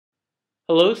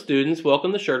Hello students,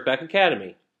 welcome to ShirtBack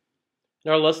Academy.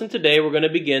 In our lesson today we're going to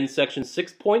begin section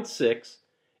 6.6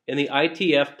 in the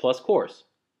ITF Plus course.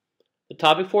 The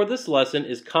topic for this lesson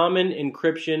is common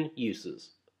encryption uses.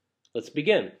 Let's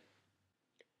begin.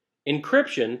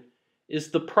 Encryption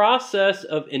is the process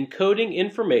of encoding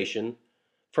information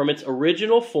from its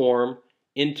original form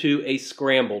into a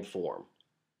scrambled form.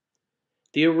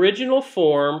 The original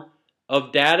form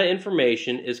of data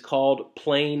information is called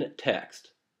plain text.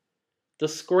 The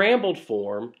scrambled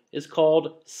form is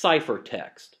called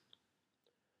ciphertext.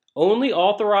 Only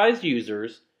authorized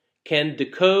users can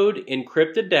decode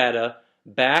encrypted data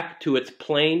back to its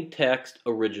plain text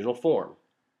original form.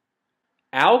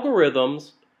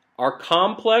 Algorithms are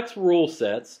complex rule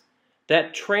sets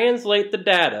that translate the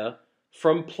data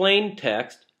from plain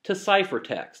text to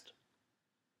ciphertext.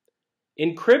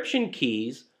 Encryption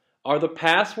keys are the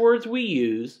passwords we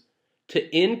use to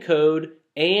encode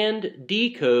and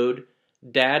decode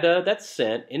data that's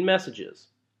sent in messages.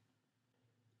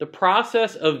 The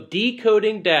process of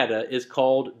decoding data is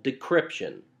called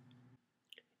decryption.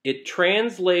 It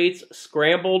translates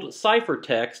scrambled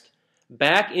ciphertext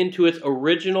back into its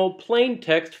original plain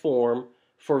text form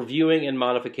for viewing and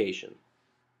modification.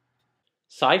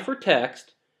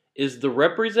 Ciphertext is the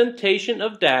representation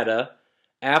of data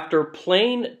after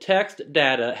plain text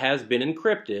data has been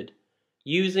encrypted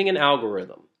using an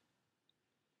algorithm.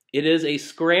 It is a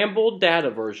scrambled data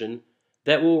version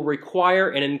that will require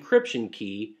an encryption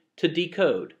key to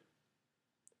decode.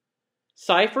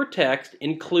 Ciphertext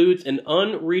includes an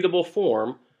unreadable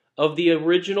form of the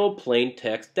original plain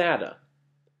text data.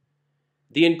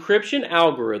 The encryption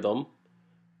algorithm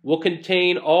will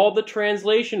contain all the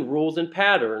translation rules and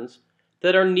patterns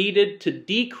that are needed to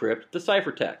decrypt the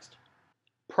ciphertext.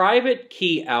 Private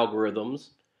key algorithms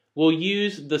will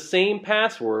use the same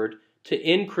password to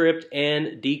encrypt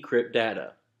and decrypt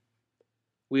data.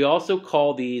 We also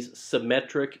call these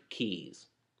symmetric keys.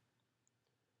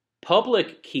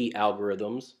 Public key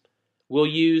algorithms will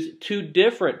use two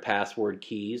different password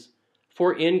keys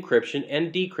for encryption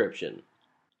and decryption.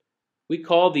 We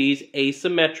call these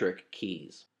asymmetric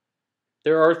keys.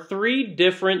 There are three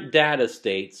different data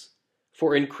states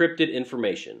for encrypted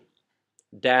information: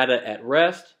 data at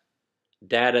rest,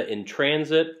 data in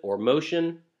transit or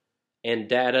motion, and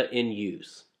data in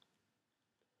use.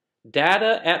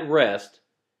 Data at rest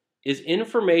is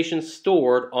information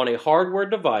stored on a hardware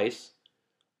device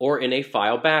or in a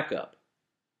file backup.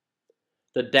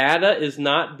 The data is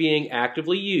not being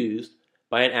actively used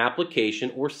by an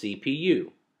application or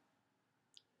CPU.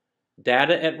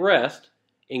 Data at rest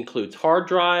includes hard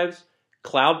drives,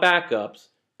 cloud backups,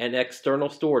 and external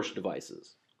storage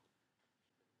devices.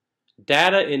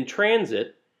 Data in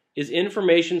transit is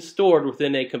information stored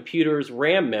within a computer's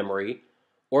RAM memory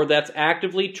or that's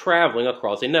actively traveling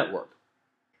across a network.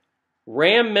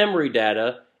 RAM memory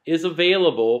data is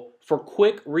available for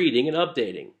quick reading and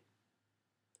updating.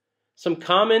 Some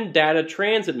common data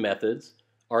transit methods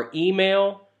are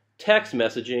email, text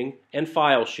messaging, and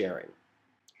file sharing.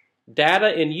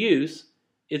 Data in use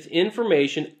is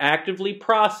information actively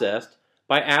processed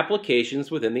by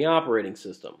applications within the operating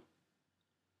system.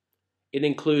 It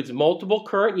includes multiple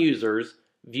current users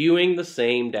viewing the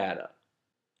same data.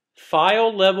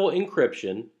 File-level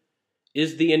encryption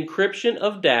is the encryption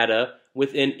of data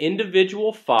within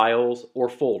individual files or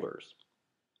folders.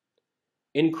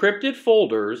 Encrypted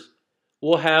folders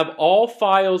will have all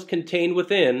files contained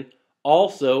within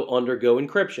also undergo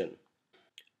encryption.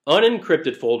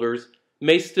 Unencrypted folders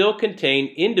may still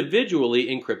contain individually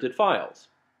encrypted files.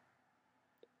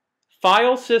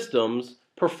 File systems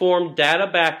perform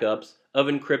data backups of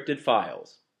encrypted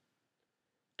files.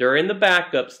 During the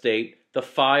backup state, the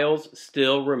files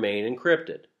still remain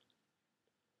encrypted.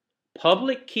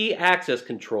 Public key access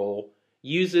control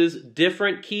uses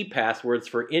different key passwords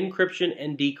for encryption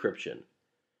and decryption.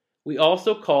 We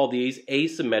also call these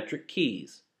asymmetric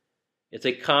keys. It's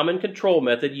a common control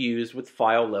method used with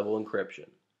file-level encryption.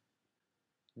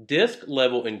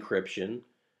 Disk-level encryption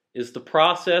is the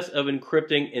process of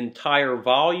encrypting entire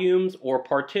volumes or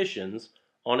partitions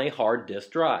on a hard disk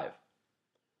drive.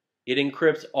 It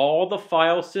encrypts all the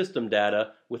file system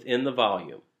data within the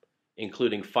volume,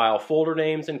 including file folder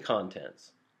names and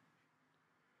contents.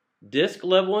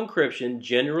 Disk-level encryption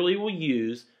generally will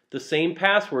use the same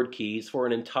password keys for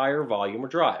an entire volume or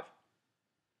drive.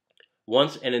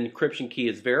 Once an encryption key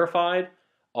is verified,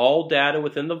 all data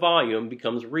within the volume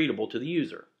becomes readable to the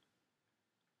user.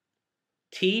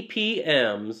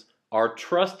 TPMs are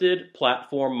trusted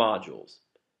platform modules.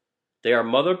 They are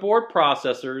motherboard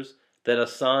processors that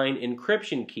assign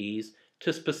encryption keys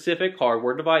to specific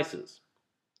hardware devices.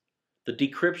 The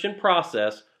decryption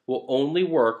process will only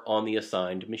work on the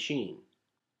assigned machine.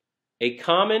 A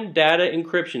common data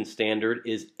encryption standard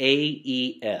is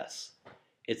AES.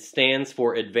 It stands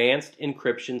for Advanced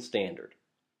Encryption Standard.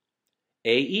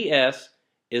 AES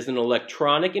is an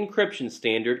electronic encryption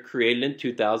standard created in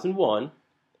 2001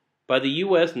 by the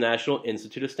U.S. National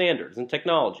Institute of Standards and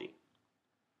Technology.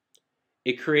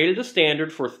 It created a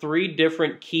standard for 3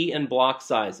 different key and block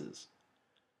sizes: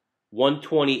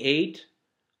 128,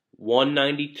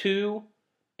 192,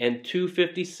 and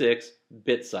 256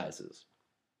 bit sizes.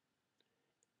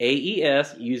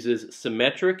 AES uses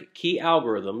symmetric key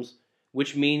algorithms,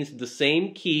 which means the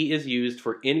same key is used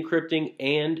for encrypting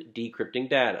and decrypting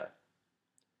data.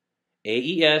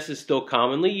 AES is still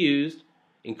commonly used,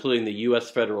 including the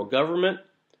U.S. federal government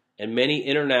and many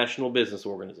international business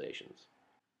organizations.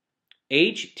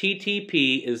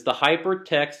 HTTP is the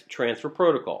Hypertext Transfer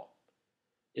Protocol.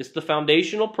 It's the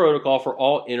foundational protocol for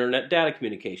all internet data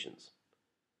communications.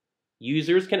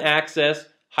 Users can access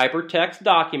hypertext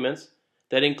documents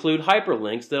that include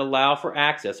hyperlinks that allow for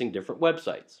accessing different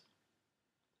websites.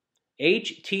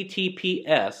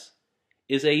 HTTPS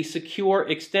is a secure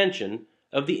extension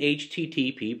of the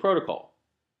HTTP protocol.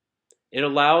 It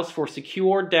allows for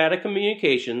secure data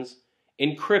communications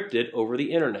encrypted over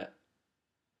the internet.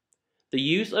 The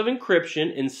use of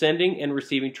encryption in sending and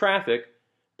receiving traffic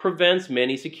prevents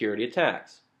many security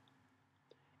attacks.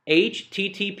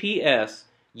 HTTPS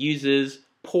uses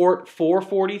port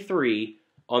 443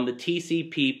 on the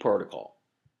TCP protocol.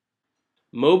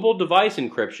 Mobile device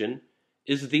encryption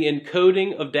is the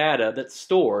encoding of data that's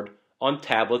stored on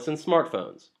tablets and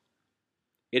smartphones.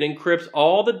 It encrypts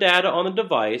all the data on the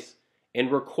device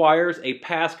and requires a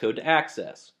passcode to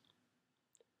access.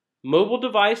 Mobile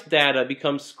device data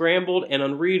becomes scrambled and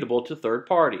unreadable to third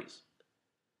parties.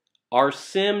 Our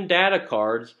SIM data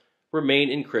cards remain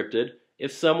encrypted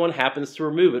if someone happens to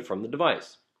remove it from the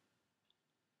device.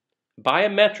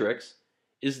 Biometrics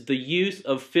is the use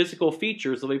of physical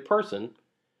features of a person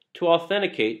to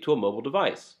authenticate to a mobile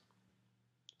device.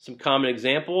 Some common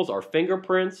examples are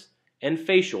fingerprints and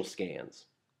facial scans.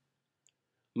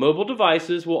 Mobile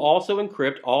devices will also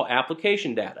encrypt all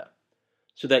application data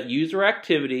so that user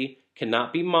activity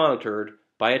cannot be monitored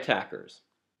by attackers.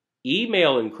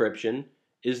 Email encryption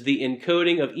is the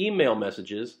encoding of email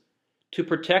messages to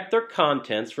protect their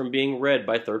contents from being read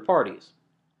by third parties.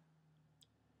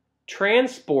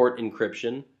 Transport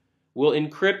encryption will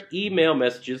encrypt email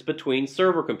messages between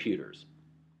server computers.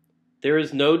 There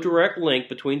is no direct link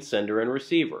between sender and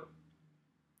receiver.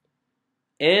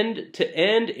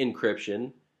 End-to-end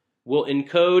encryption will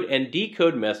encode and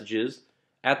decode messages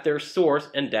at their source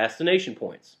and destination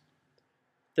points.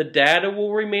 The data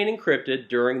will remain encrypted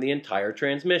during the entire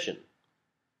transmission.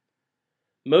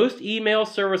 Most email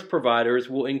service providers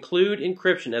will include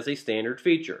encryption as a standard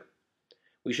feature.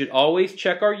 We should always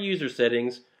check our user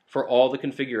settings for all the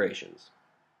configurations.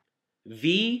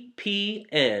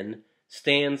 VPN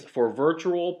stands for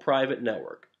Virtual Private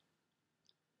Network.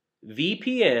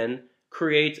 VPN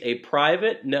creates a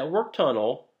private network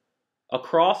tunnel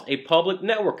across a public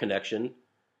network connection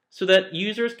so that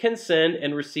users can send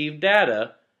and receive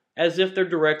data as if they're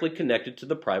directly connected to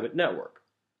the private network.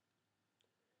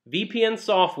 VPN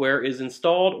software is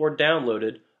installed or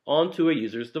downloaded onto a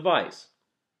user's device.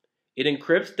 It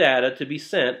encrypts data to be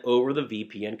sent over the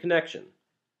VPN connection.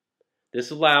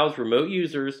 This allows remote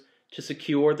users to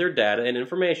secure their data and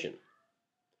information.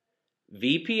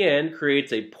 VPN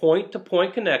creates a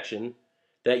point-to-point connection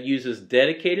that uses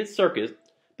dedicated circuits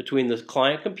between the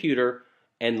client computer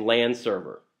and LAN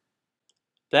server.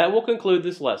 That will conclude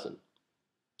this lesson.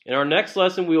 In our next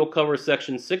lesson, we will cover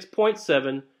Section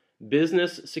 6.7,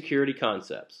 Business Security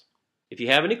Concepts. If you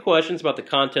have any questions about the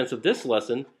contents of this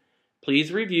lesson,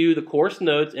 please review the course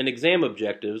notes and exam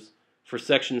objectives for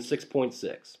Section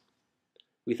 6.6.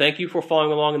 We thank you for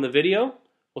following along in the video.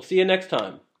 We'll see you next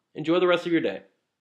time. Enjoy the rest of your day.